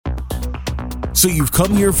So you've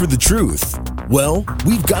come here for the truth. Well,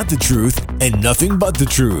 we've got the truth and nothing but the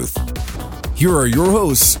truth. Here are your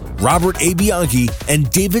hosts, Robert A. Bianchi and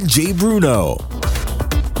David J. Bruno.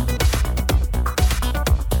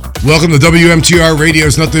 Welcome to WMTR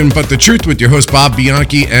Radio's Nothing But the Truth with your host, Bob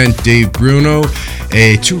Bianchi and Dave Bruno.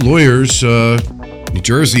 Two lawyers, New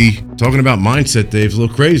Jersey, talking about mindset. Dave's a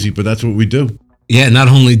little crazy, but that's what we do. Yeah, not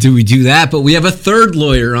only do we do that, but we have a third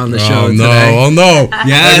lawyer on the show today. Oh, no.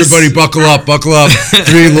 Yes. Everybody buckle up.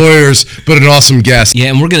 3 lawyers, but an awesome guest. Yeah,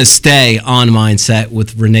 and we're going to stay on mindset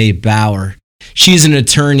with Renée Bauer. She's an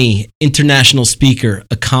attorney, international speaker,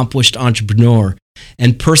 accomplished entrepreneur,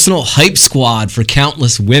 and personal hype squad for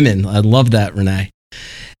countless women. I love that, Renée.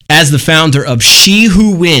 As the founder of She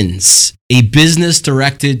Who Wins, a business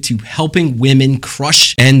directed to helping women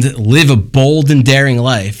crush and live a bold and daring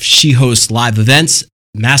life, she hosts live events,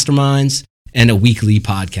 masterminds, and a weekly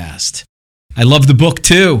podcast. I love the book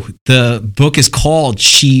too. The book is called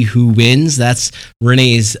She Who Wins. That's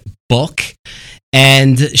Renée's book.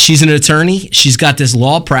 And she's an attorney. She's got this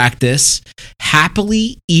law practice,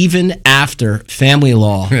 happily even after family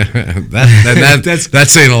law.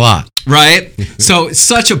 That's saying a lot. Right? So it's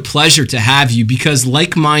such a pleasure to have you because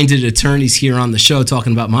like-minded attorneys here on the show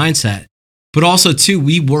talking about mindset, but also too,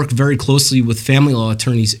 we work very closely with family law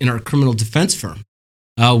attorneys in our criminal defense firm.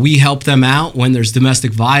 We help them out when there's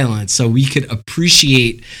domestic violence, so we could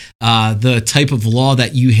appreciate the type of law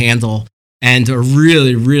that you handle and are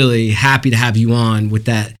really, really happy to have you on with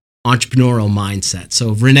that entrepreneurial mindset.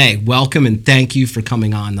 So Renée, welcome and thank you for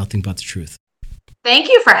coming on Nothing But the Truth. Thank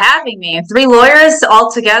you for having me. 3 lawyers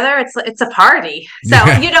all together, it's a party. So,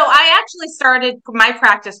 I actually started my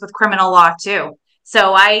practice with criminal law too.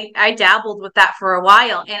 So I dabbled with that for a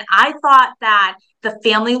while. And I thought that the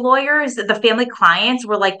family lawyers, the family clients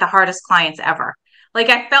were like the hardest clients ever. Like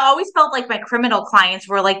always felt like my criminal clients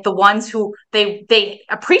were like the ones who they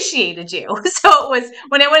appreciated you. So it was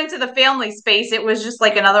when I went into the family space, it was just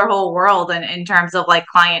like another whole world in terms of like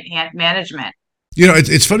client management.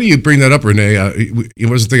 It's funny you bring that up, Renée. I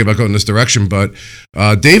wasn't thinking about going this direction, but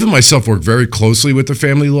Dave and myself work very closely with the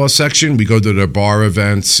family law section. We go to their bar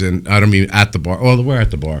events, and I don't mean at the bar. Well, we're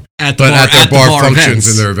at the bar. At their bar functions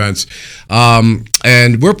and their events.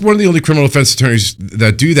 And we're one of the only criminal defense attorneys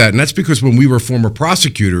that do that. And that's because when we were former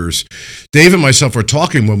prosecutors, Dave and myself were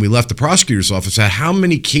talking when we left the prosecutor's office at how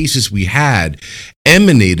many cases we had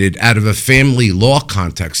emanated out of a family law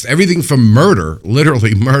context. Everything from murder,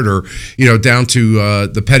 literally murder, down to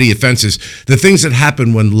the petty offenses, the things that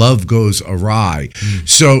happen when love goes awry.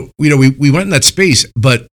 So, we went in that space,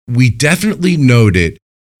 but we definitely noted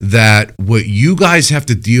that what you guys have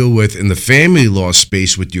to deal with in the family law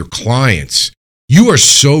space with your clients, you are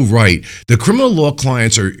so right. The criminal law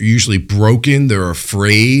clients are usually broken. They're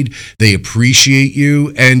afraid. They appreciate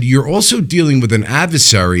you. And you're also dealing with an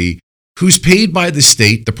adversary who's paid by the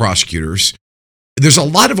state, the prosecutors. There's a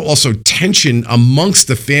lot of also tension amongst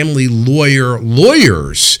the family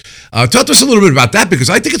lawyers. Talk to us a little bit about that, because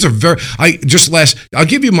I think it's I'll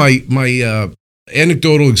give you my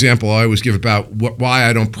anecdotal example I always give about why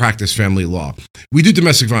I don't practice family law. We do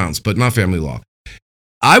domestic violence, but not family law.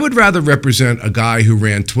 I would rather represent a guy who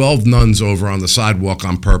ran 12 nuns over on the sidewalk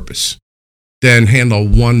on purpose than handle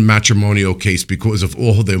one matrimonial case because of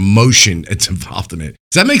all the emotion that's involved in it.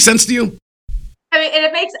 Does that make sense to you? I mean, and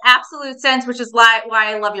it makes absolute sense, which is why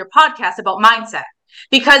I love your podcast about mindset.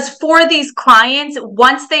 Because for these clients,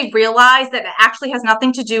 once they realize that it actually has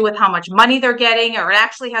nothing to do with how much money they're getting, or it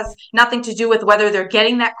actually has nothing to do with whether they're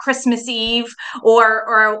getting that Christmas Eve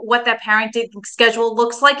or what that parenting schedule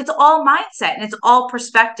looks like, it's all mindset and it's all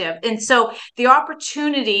perspective. And so the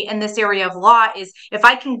opportunity in this area of law is if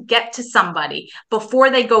I can get to somebody before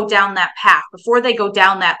they go down that path, before they go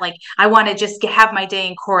down that, like, I want to just have my day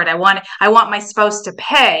in court, I want my spouse to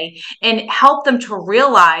pay, and help them to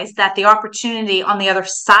realize that the opportunity on the other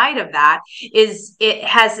side of that is it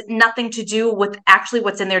has nothing to do with actually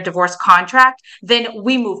what's in their divorce contract, then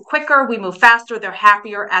we move quicker, we move faster, they're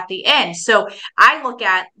happier at the end. So I look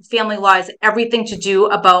at family law as everything to do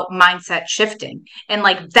about mindset shifting. And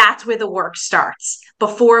like, that's where the work starts.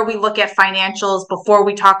 Before we look at financials, before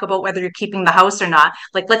we talk about whether you're keeping the house or not,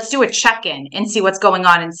 like, let's do a check-in and see what's going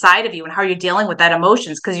on inside of you and how you're dealing with that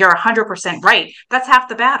emotions, because you're 100% right. That's half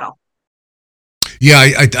the battle. Yeah,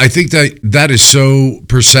 I think that is so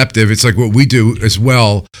perceptive. It's like what we do as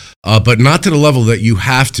well, but not to the level that you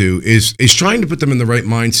have to. Is trying to put them in the right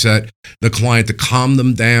mindset, the client, to calm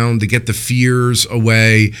them down, to get the fears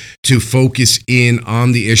away, to focus in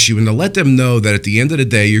on the issue, and to let them know that at the end of the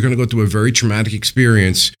day, you're going to go through a very traumatic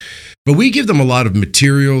experience. But we give them a lot of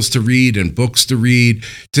materials to read and books to read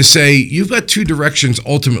to say, you've got two directions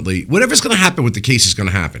ultimately. Whatever's going to happen with the case is going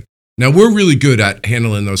to happen. Now, we're really good at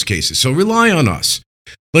handling those cases, so rely on us.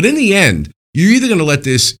 But in the end, you're either going to let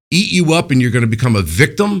this eat you up and you're going to become a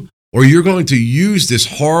victim, or you're going to use this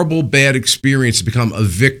horrible, bad experience to become a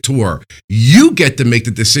victor. You get to make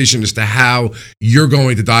the decision as to how you're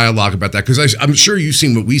going to dialogue about that, because I'm sure you've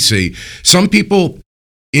seen what we see. Some people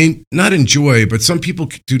not enjoy, but some people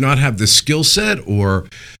do not have the skill set or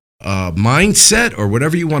mindset, or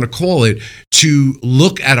whatever you want to call it, to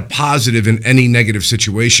look at a positive in any negative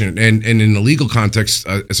situation. And in the legal context,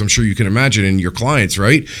 as I'm sure you can imagine, in your clients,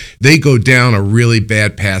 right, they go down a really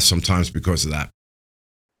bad path sometimes because of that.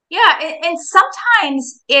 Yeah, and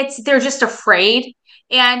sometimes they're just afraid.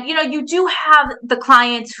 And, you do have the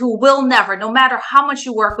clients who will never, no matter how much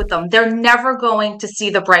you work with them, they're never going to see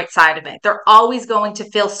the bright side of it. They're always going to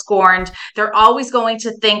feel scorned. They're always going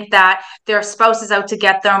to think that their spouse is out to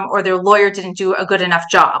get them, or their lawyer didn't do a good enough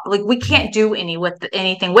job. Like, we can't do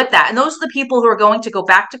anything with that. And those are the people who are going to go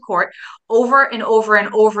back to court over and over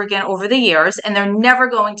and over again over the years, and they're never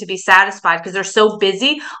going to be satisfied because they're so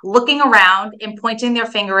busy looking around and pointing their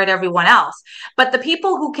finger at everyone else. But the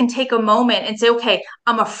people who can take a moment and say, okay,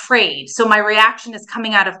 I'm afraid, so my reaction is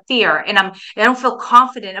coming out of fear, and I don't feel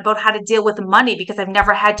confident about how to deal with money because I've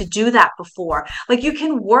never had to do that before. Like, you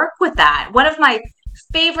can work with that. One of my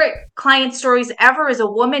favorite client stories ever is a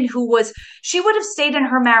woman she would have stayed in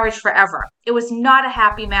her marriage forever. It was not a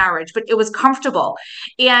happy marriage, but it was comfortable.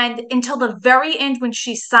 And until the very end, when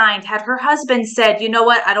she signed, had her husband said, you know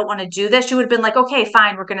what, I don't want to do this, she would have been like, okay,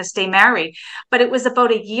 fine, we're going to stay married. But it was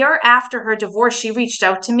about a year after her divorce, she reached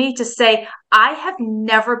out to me to say, I have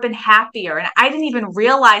never been happier. And I didn't even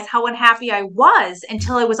realize how unhappy I was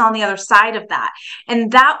until I was on the other side of that.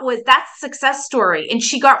 And that's a success story. And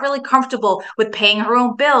she got really comfortable with paying her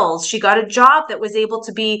own bills. She got a job that was able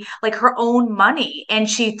to be like her own money, and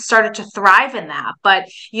she started to thrive in that. But,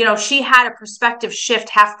 she had a perspective shift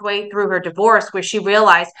halfway through her divorce where she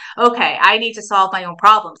realized, okay, I need to solve my own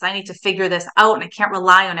problems. I need to figure this out, and I can't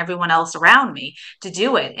rely on everyone else around me to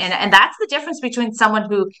do it. And that's the difference between someone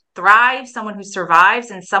who thrives, someone who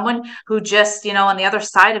survives, and someone who just, on the other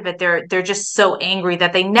side of it, they're just so angry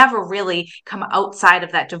that they never really come outside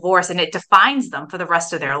of that divorce, and it defines them for the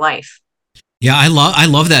rest of their life. Yeah, I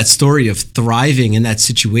love that story of thriving in that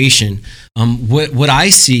situation. What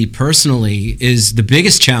I see personally is the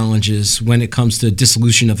biggest challenges when it comes to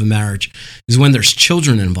dissolution of a marriage is when there's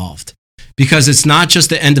children involved, because it's not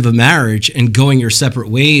just the end of a marriage and going your separate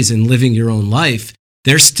ways and living your own life.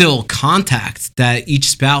 There's still contact that each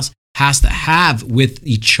spouse has to have with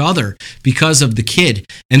each other because of the kid,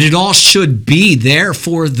 and it all should be there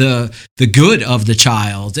for the good of the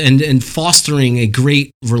child and fostering a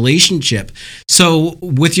great relationship. So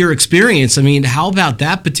with your experience, I mean, how about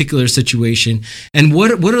that particular situation, and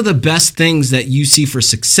what are the best things that you see for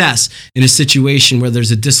success in a situation where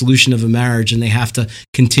there's a dissolution of a marriage and they have to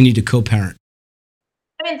continue to co-parent?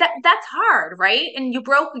 I mean, that's hard, right? And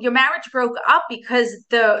your marriage broke up because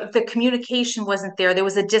the communication wasn't there. There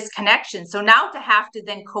was a disconnection. So now to have to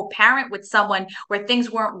then co-parent with someone where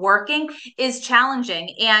things weren't working is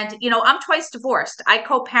challenging. And, I'm twice divorced. I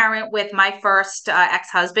co-parent with my first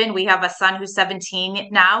ex-husband. We have a son who's 17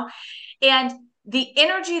 now. And the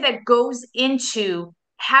energy that goes into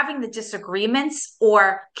having the disagreements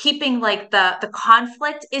or keeping like the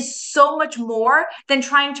conflict is so much more than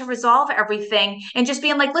trying to resolve everything and just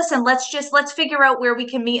being like, listen, let's figure out where we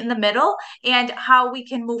can meet in the middle and how we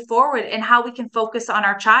can move forward and how we can focus on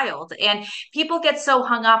our child. And people get so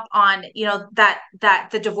hung up on, that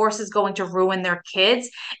the divorce is going to ruin their kids,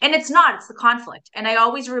 and it's the conflict. And I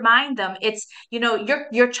always remind them, it's,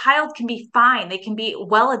 your child can be fine. They can be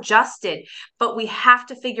well adjusted, but we have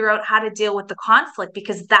to figure out how to deal with the conflict,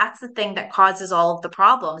 because that's the thing that causes all of the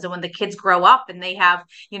problems. And when the kids grow up and they have,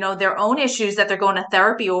 their own issues that they're going to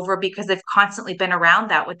therapy over because they've constantly been around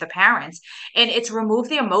that with the parents, and it's remove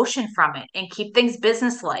the emotion from it and keep things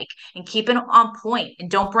businesslike and keep it on point,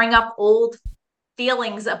 and don't bring up old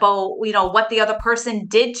feelings about, what the other person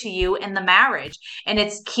did to you in the marriage. And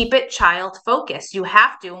it's keep it child focused. You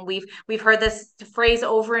have to, and we've heard this phrase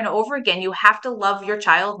over and over again, you have to love your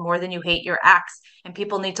child more than you hate your ex, and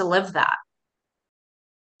people need to live that.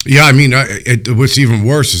 Yeah, I mean, what's even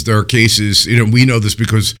worse is there are cases, we know this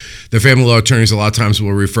because the family law attorneys a lot of times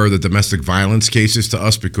will refer the domestic violence cases to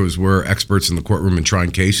us because we're experts in the courtroom in trying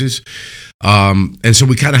cases. And so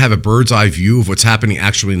we kind of have a bird's eye view of what's happening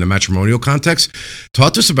actually in the matrimonial context.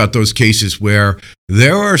 Talk to us about those cases where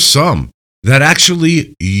there are some that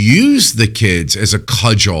actually use the kids as a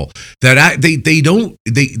cudgel, that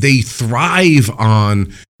they thrive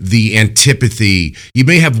on the antipathy. You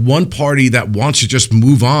may have one party that wants to just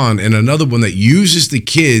move on and another one that uses the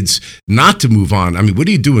kids not to move on. I mean, what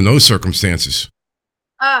do you do in those circumstances?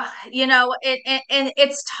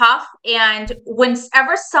 It's tough. And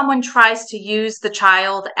whenever someone tries to use the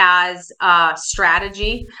child as a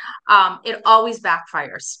strategy, it always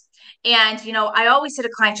backfires. And, I always say to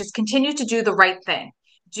clients, just continue to do the right thing.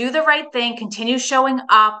 Do the right thing, continue showing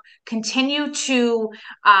up, continue to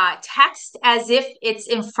text as if it's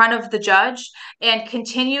in front of the judge, and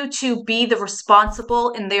continue to be the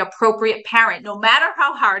responsible and the appropriate parent, no matter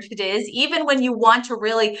how hard it is, even when you want to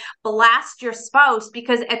really blast your spouse,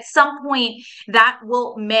 because at some point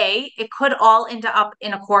it could all end up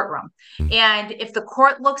in a courtroom. And if the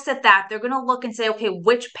court looks at that, they're going to look and say, okay,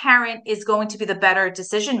 which parent is going to be the better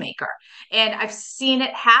decision maker? And I've seen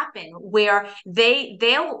it happen where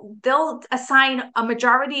they'll assign a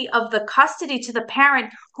majority of the custody to the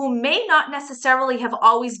parent who may not necessarily have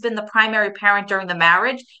always been the primary parent during the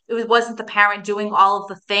marriage. It wasn't the parent doing all of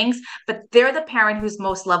the things, but they're the parent who's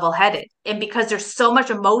most level-headed. And because there's so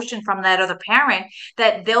much emotion from that other parent,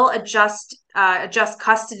 that they'll adjust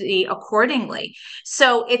custody accordingly.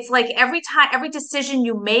 So it's like every decision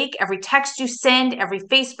you make, every text you send, every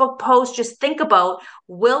Facebook post, just think about,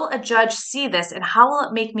 will a judge see this and how will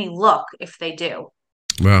it make me look if they do?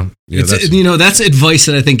 Well, yeah, that's advice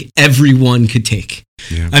that I think everyone could take.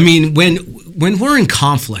 Yeah. I mean, when we're in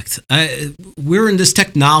conflict, we're in this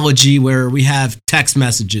technology where we have text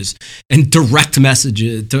messages and direct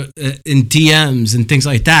messages and DMs and things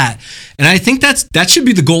like that. And I think that should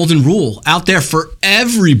be the golden rule out there for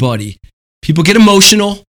everybody. People get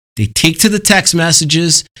emotional, they take to the text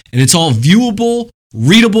messages, and it's all viewable,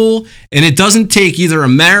 readable, and it doesn't take either a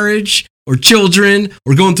marriage or children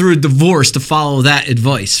or going through a divorce to follow that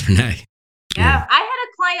advice, Renee. Yeah, I had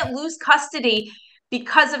a client lose custody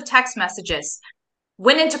because of text messages.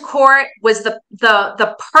 Went into court, was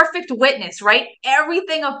the perfect witness, right?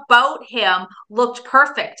 Everything about him looked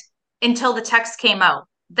perfect until the text came out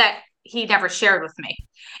that he never shared with me.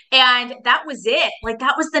 And that was it. Like,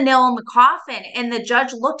 that was the nail in the coffin. And the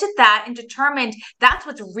judge looked at that and determined that's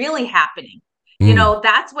what's really happening.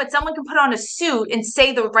 That's what someone can put on a suit and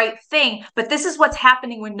say the right thing, but this is what's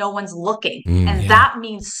happening when no one's looking. That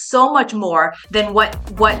means so much more than what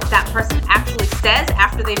that person actually says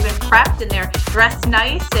after they've been prepped and they're dressed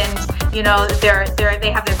nice and,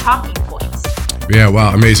 they have their talking points. Yeah,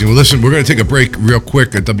 wow, amazing. Well, listen, we're going to take a break real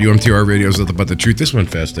quick at WMTR Radio's Nothing But the Truth. This went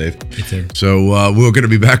fast, Dave. So we're going to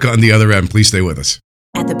be back on the other end. Please stay with us.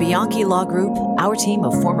 At the Bianchi Law Group, our team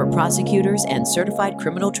of former prosecutors and certified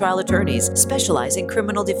criminal trial attorneys specialize in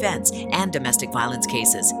criminal defense and domestic violence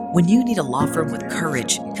cases. When you need a law firm with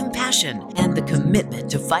courage, compassion, and the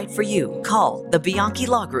commitment to fight for you, call the Bianchi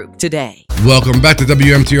Law Group today. Welcome back to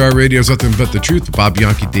WMTR Radio's Nothing But the Truth. Bob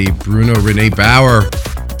Bianchi, Dave Bruno, Renee Bauer,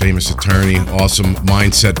 famous attorney, awesome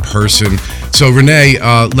mindset person. So Renee,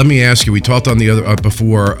 let me ask you, we talked on the other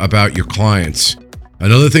before about your clients.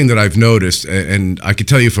 Another thing that I've noticed, and I can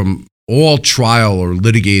tell you from all trial or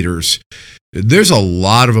litigators, there's a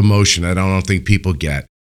lot of emotion that I don't think people get.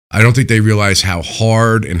 I don't think they realize how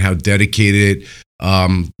hard and how dedicated,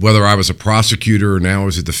 whether I was a prosecutor or now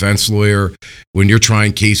as a defense lawyer, when you're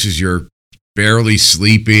trying cases, you're barely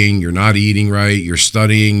sleeping, you're not eating right, you're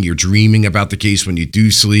studying, you're dreaming about the case when you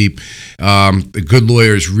do sleep. The good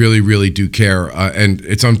lawyers really, really do care. And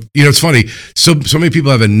it's funny. So many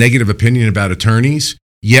people have a negative opinion about attorneys,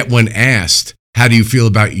 yet when asked, how do you feel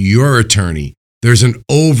about your attorney? There's an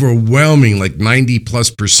overwhelming, like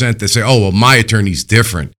 90+% that say, oh, well, my attorney's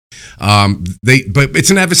different. But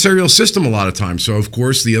it's an adversarial system a lot of times. So of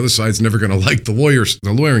course the other side's never going to like the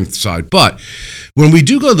lawyering side. But when we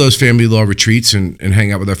do go to those family law retreats and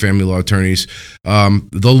hang out with our family law attorneys,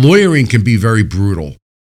 the lawyering can be very brutal.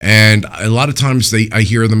 And a lot of times I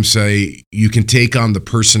hear them say, you can take on the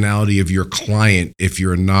personality of your client if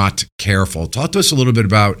you're not careful. Talk to us a little bit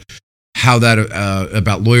about how that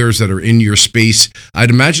about lawyers that are in your space. I'd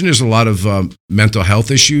imagine there's a lot of mental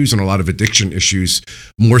health issues and a lot of addiction issues,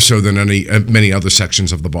 more so than many other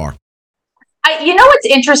sections of the bar. What's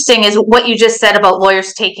interesting is what you just said about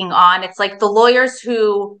lawyers taking on. It's like the lawyers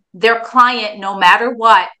who their client, no matter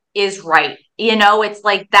what, is right. It's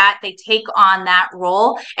like that. They take on that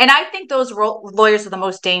role. And I think those lawyers are the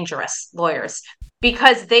most dangerous lawyers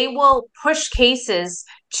because they will push cases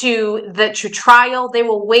to trial. They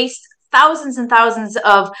will waste thousands and thousands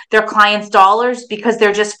of their clients' dollars because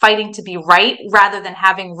they're just fighting to be right rather than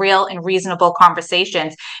having real and reasonable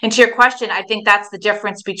conversations. And to your question, I think that's the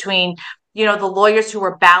difference between the lawyers who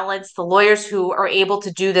are balanced, the lawyers who are able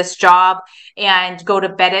to do this job and go to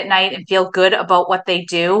bed at night and feel good about what they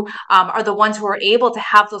do, are the ones who are able to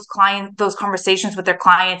have those conversations with their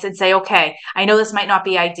clients and say, okay, I know this might not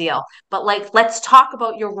be ideal, but let's talk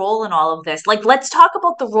about your role in all of this. Let's talk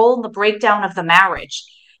about the role in the breakdown of the marriage.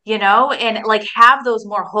 And have those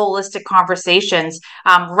more holistic conversations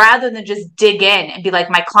rather than just dig in and be like,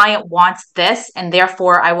 my client wants this, and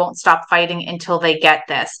therefore I won't stop fighting until they get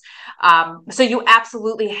this. So you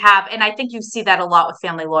absolutely have, and I think you see that a lot with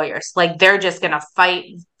family lawyers. Like they're just going to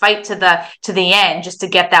fight to the end just to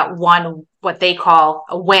get that one, what they call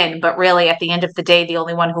a win. But really at the end of the day, the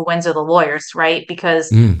only one who wins are the lawyers, right? Because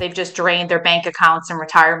they've just drained their bank accounts and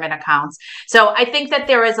retirement accounts. So I think that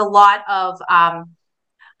there is a lot of,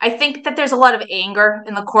 there's a lot of anger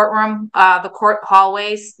in the courtroom, the court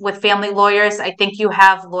hallways with family lawyers. I think you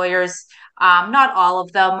have lawyers, not all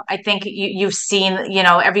of them. I think you've seen,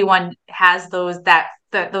 everyone has those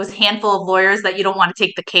handful of lawyers that you don't want to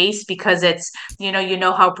take the case because it's,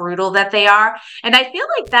 how brutal that they are. And I feel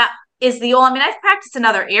like that is I've practiced in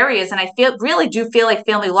other areas, and I really do feel like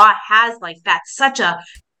family law has like that, such a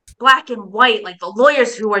black and white, like the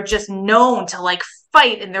lawyers who are just known to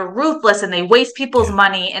fight, and they're ruthless and they waste people's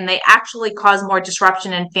money and they actually cause more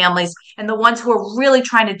disruption in families, and the ones who are really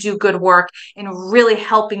trying to do good work and really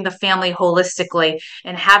helping the family holistically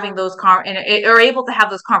and having those are able to have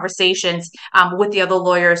those conversations with the other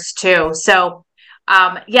lawyers too. So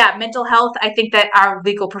mental health, I think that our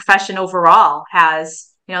legal profession overall has,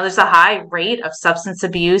 there's a high rate of substance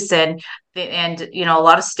abuse, and a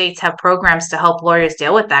lot of states have programs to help lawyers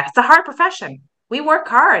deal with that. It's a hard profession. We work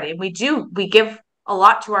hard and we give a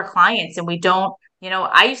lot to our clients, and we don't,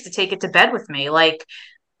 I used to take it to bed with me. Like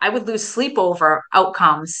I would lose sleep over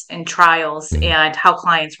outcomes and trials and how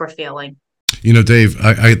clients were feeling. Dave,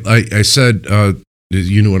 I said,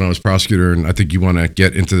 when I was prosecutor, and I think you want to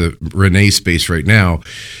get into the Renée space right now,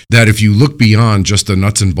 that if you look beyond just the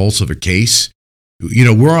nuts and bolts of a case,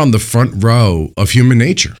 we're on the front row of human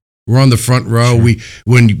nature. We're on the front row. Sure.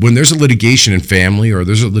 When there's a litigation in family or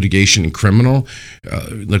there's a litigation in criminal,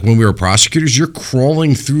 like when we were prosecutors, you're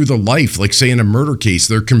crawling through the life, like say in a murder case,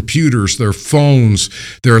 their computers, their phones,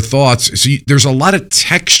 their thoughts. So there's a lot of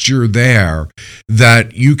texture there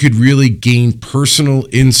that you could really gain personal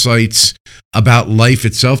insights about life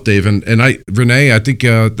itself, Dave. And Renée, I think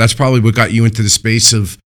that's probably what got you into the space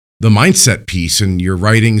of the mindset piece and your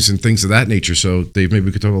writings and things of that nature. So Dave, maybe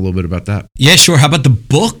we could talk a little bit about that. Yeah, sure. How about the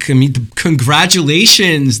book? I mean,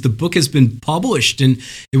 congratulations. The book has been published and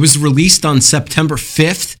it was released on September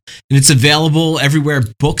 5th, and it's available everywhere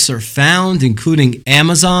books are found, including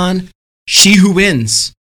Amazon. She Who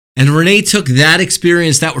Wins. And Renée took that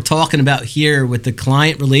experience that we're talking about here with the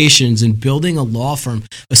client relations and building a law firm,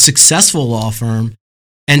 a successful law firm,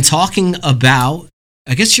 and talking about,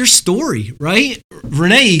 I guess, your story, right?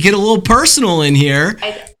 Renée, you get a little personal in here.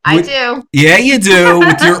 I do. Yeah, you do.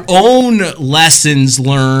 With your own lessons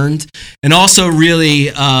learned, and also really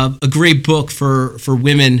a great book for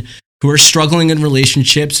women who are struggling in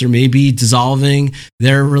relationships or maybe dissolving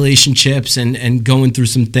their relationships and going through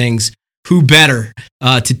some things. Who better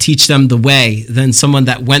to teach them the way than someone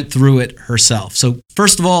that went through it herself? So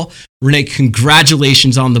first of all, Renée,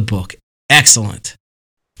 congratulations on the book. Excellent.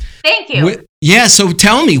 Thank you. Yeah, so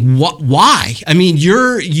tell me, why? I mean,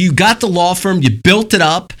 you got the law firm, you built it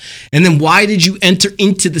up, and then why did you enter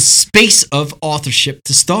into the space of authorship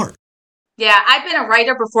to start? Yeah, I've been a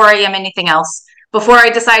writer before I am anything else. Before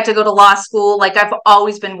I decided to go to law school, I've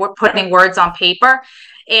always been putting words on paper.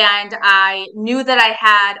 And I knew that I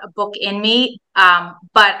had a book in me,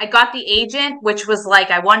 but I got the agent, which was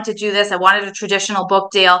I wanted to do this. I wanted a traditional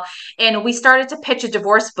book deal. And we started to pitch a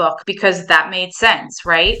divorce book because that made sense,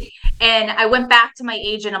 right? And I went back to my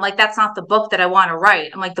agent. I'm like, that's not the book that I want to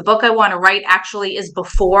write. I'm like, the book I want to write actually is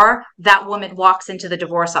before that woman walks into the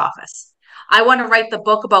divorce office. I want to write the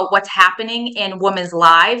book about what's happening in women's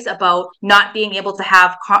lives, about not being able to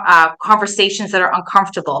have conversations that are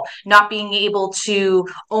uncomfortable, not being able to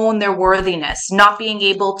own their worthiness, not being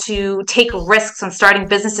able to take risks on starting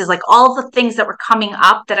businesses, all of the things that were coming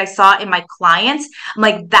up that I saw in my clients. I'm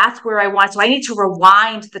like, that's where I want. So I need to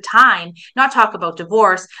rewind the time, not talk about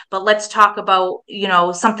divorce, but let's talk about,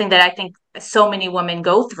 something that I think so many women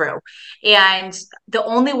go through. And the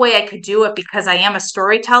only way I could do it, because I am a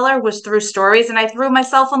storyteller, was through stories. And I threw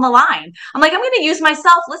myself on the line. I'm like, I'm going to use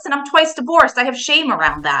myself. Listen, I'm twice divorced. I have shame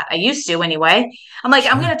around that. I used to anyway. I'm like,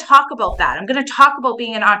 I'm going to talk about that. I'm going to talk about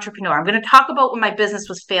being an entrepreneur. I'm going to talk about when my business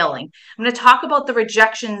was failing. I'm going to talk about the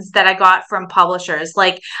rejections that I got from publishers.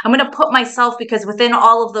 Like, I'm going to put myself, because within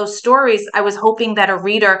all of those stories, I was hoping that a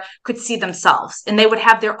reader could see themselves and they would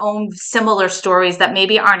have their own similar stories that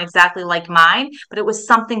maybe aren't exactly like mine, but it was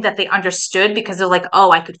something that they understood, because they're like,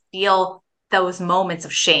 oh, I could feel those moments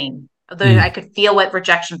of shame. I could feel what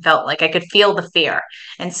rejection felt like. I could feel the fear.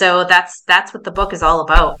 And so that's what the book is all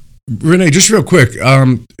about. Renee, just real quick,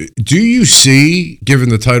 do you see, given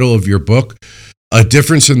the title of your book, a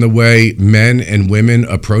difference in the way men and women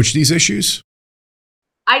approach these issues?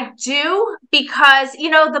 I do, because,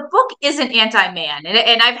 the book isn't anti-man.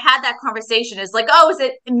 And I've had that conversation. It's like, oh, is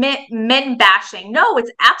it men bashing? No,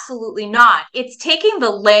 it's absolutely not. It's taking the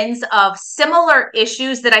lens of similar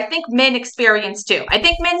issues that I think men experience too. I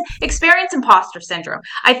think men experience imposter syndrome.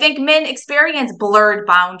 I think men experience blurred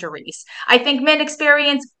boundaries. I think men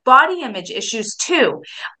experience body image issues too.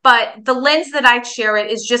 But the lens that I share it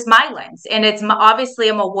is just my lens. And it's obviously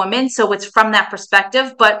I'm a woman, so it's from that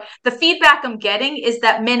perspective. But the feedback I'm getting is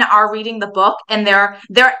that men are reading the book and they're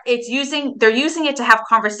using it to have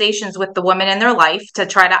conversations with the women in their life to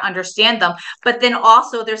try to understand them. But then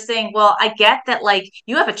also they're saying, well, I get that, like,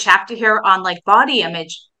 you have a chapter here on like body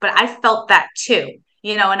image, but I felt that too.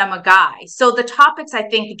 And I'm a guy. So the topics, I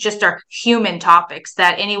think, just are human topics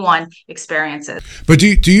that anyone experiences. But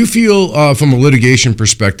do you feel, from a litigation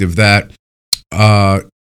perspective, that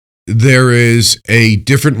there is a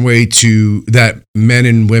different way that men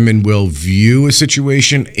and women will view a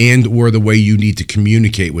situation, and or the way you need to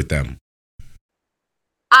communicate with them?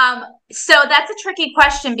 So that's a tricky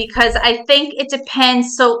question, because I think it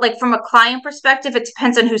depends. So, like, from a client perspective, it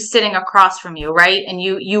depends on who's sitting across from you, right? And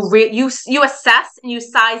you assess and you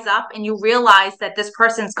size up and you realize that this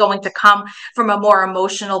person's going to come from a more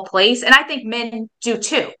emotional place. And I think men do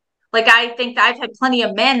too. Like, I think that I've had plenty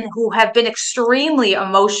of men who have been extremely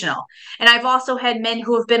emotional. And I've also had men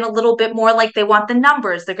who have been a little bit more like they want the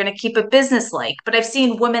numbers. They're going to keep it business-like. But I've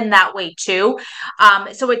seen women that way too.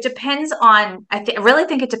 So it depends on, I really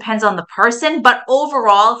think it depends on the person. But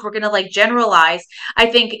overall, if we're going to like generalize, I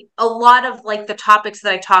think a lot of like the topics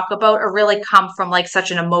that I talk about are really come from like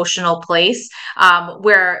such an emotional place,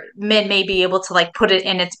 where men may be able to like put it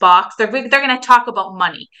in its box. They're going to talk about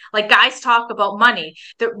money. Like, guys talk about money.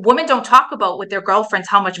 The women don't talk about with their girlfriends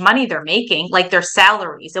how much money they're making, like their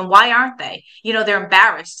salaries. And why aren't they? They're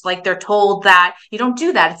embarrassed. Like, they're told that you don't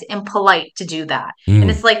do that. It's impolite to do that.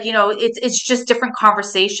 And it's like, it's just different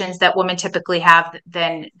conversations that women typically have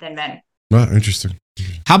than men. Well, interesting.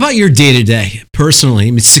 How about your day-to-day personally?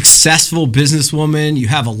 I mean, successful businesswoman, you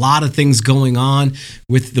have a lot of things going on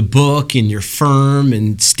with the book and your firm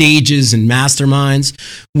and stages and masterminds.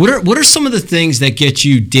 What are some of the things that get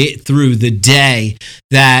you through the day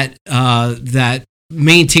that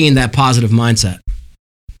maintain that positive mindset?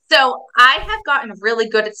 So I have gotten really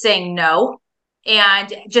good at saying no,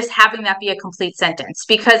 and just having that be a complete sentence,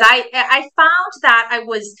 because I found that I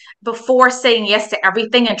was before saying yes to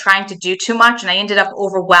everything and trying to do too much, and I ended up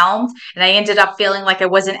overwhelmed, and I ended up feeling like I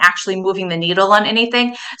wasn't actually moving the needle on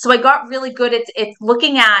anything. So I got really good at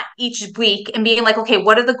looking at each week and being like, okay,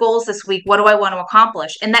 what are the goals this week? What do I want to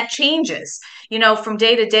accomplish? And that changes, from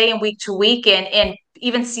day to day and week to week, and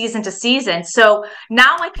even season to season. So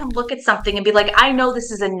now I can look at something and be like, I know this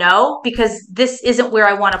is a no, because this isn't where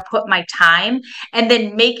I want to put my time. And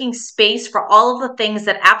then making space for all of the things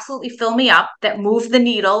that absolutely fill me up, that move the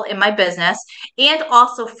needle in my business, and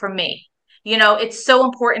also for me. It's so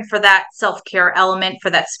important for that self-care element, for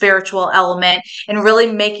that spiritual element, and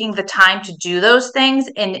really making the time to do those things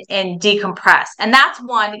and decompress. And that's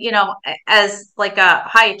one, as like a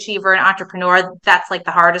high achiever and entrepreneur, that's like the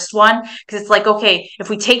hardest one, because it's like, okay, if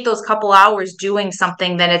we take those couple hours doing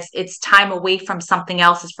something, then it's time away from something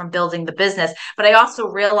else, is from building the business. But I also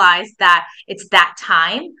realize that it's that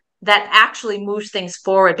time that actually moves things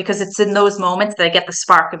forward, because it's in those moments that I get the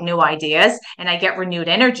spark of new ideas and I get renewed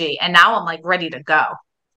energy. And now I'm like ready to go.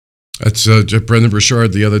 That's Brendan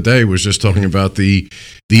Burchard the other day was just talking about the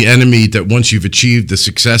enemy, that once you've achieved the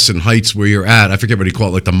success and heights where you're at, I forget what he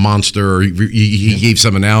called it, like the monster, or he gave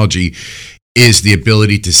some analogy, is the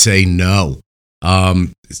ability to say no.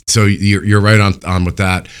 So you're right on with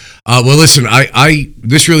that. Well, listen,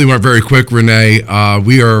 this really went very quick, Renee.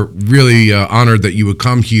 We are really honored that you would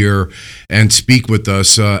come here and speak with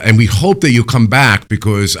us, and we hope that you'll come back,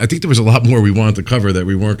 because I think there was a lot more we wanted to cover that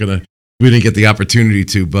we weren't gonna we didn't get the opportunity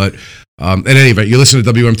to, but at any event, you listen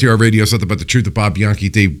to WMTR Radio, Something About the Truth with Bob Bianchi,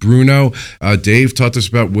 Dave Bruno. Dave, talk to us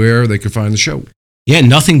about where they can find the show. Yeah,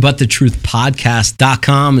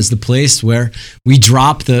 nothingbutthetruthpodcast.com is the place where we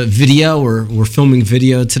drop the video. We're filming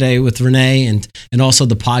video today with Renee and also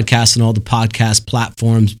the podcast and all the podcast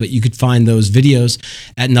platforms. But you could find those videos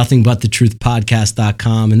at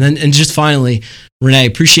nothingbuttetruthpodcast.com. And just finally, Renee,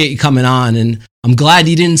 appreciate you coming on. And I'm glad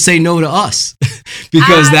you didn't say no to us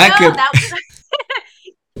because that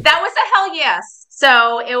was a hell yes.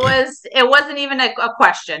 So it wasn't even a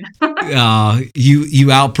question. You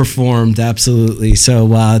outperformed, absolutely.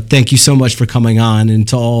 So thank you so much for coming on, and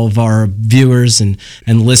to all of our viewers and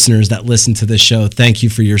listeners that listen to this show, thank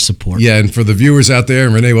you for your support. Yeah, and for the viewers out there,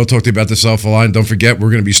 and Renee, we'll talk to you about this offline. Don't forget,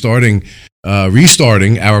 we're going to be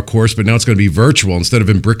restarting our course, but now it's going to be virtual instead of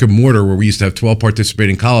in brick and mortar where we used to have 12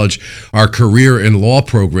 participating college. Our career in law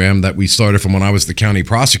program that we started from when I was the county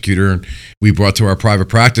prosecutor and we brought to our private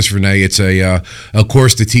practice, Renee. It's a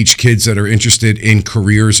course to teach kids that are interested in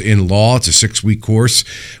careers in law. It's a 6-week course.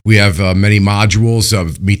 We have many modules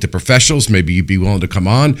of Meet the Professionals. Maybe you'd be willing to come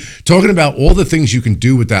on, talking about all the things you can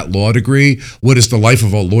do with that law degree. What does the life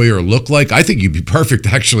of a lawyer look like? I think you'd be perfect,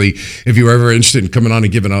 actually, if you were ever interested in coming on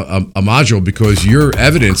and giving a module, because you're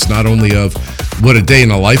evidence not only of what a day in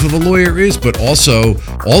the life of a lawyer is, but also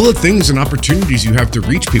all the things and opportunities you have to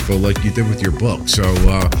reach people like you did with your book. So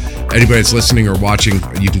anybody that's listening or watching,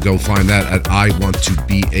 you can go find that at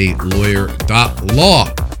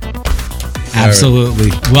iwanttobealawyer.law. Absolutely.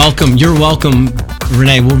 Right. Welcome. You're welcome,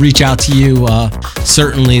 Renee. We'll reach out to you.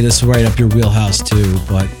 Certainly, this is right up your wheelhouse, too.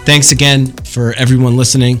 But thanks again for everyone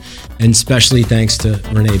listening, and especially thanks to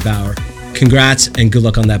Renee Bauer. Congrats and good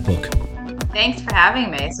luck on that book. Thanks for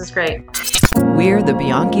having me. This was great. We're the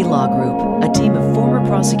Bianchi Law Group, a team of former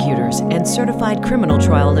prosecutors and certified criminal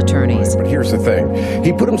trial attorneys. But here's the thing.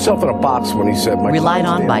 He put himself in a box when he said... Relied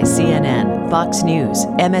on by CNN, Fox News,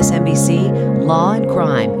 MSNBC, Law and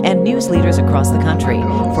Crime, and news leaders across the country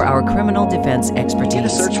for our criminal defense expertise. To get a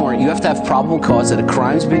search warrant, you have to have probable cause that a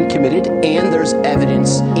crime's been committed and there's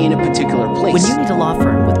evidence in a particular place. When you need a law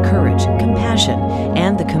firm with courage, compassion,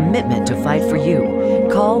 and the commitment to fight for you,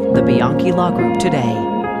 call the Bianchi Law Group today.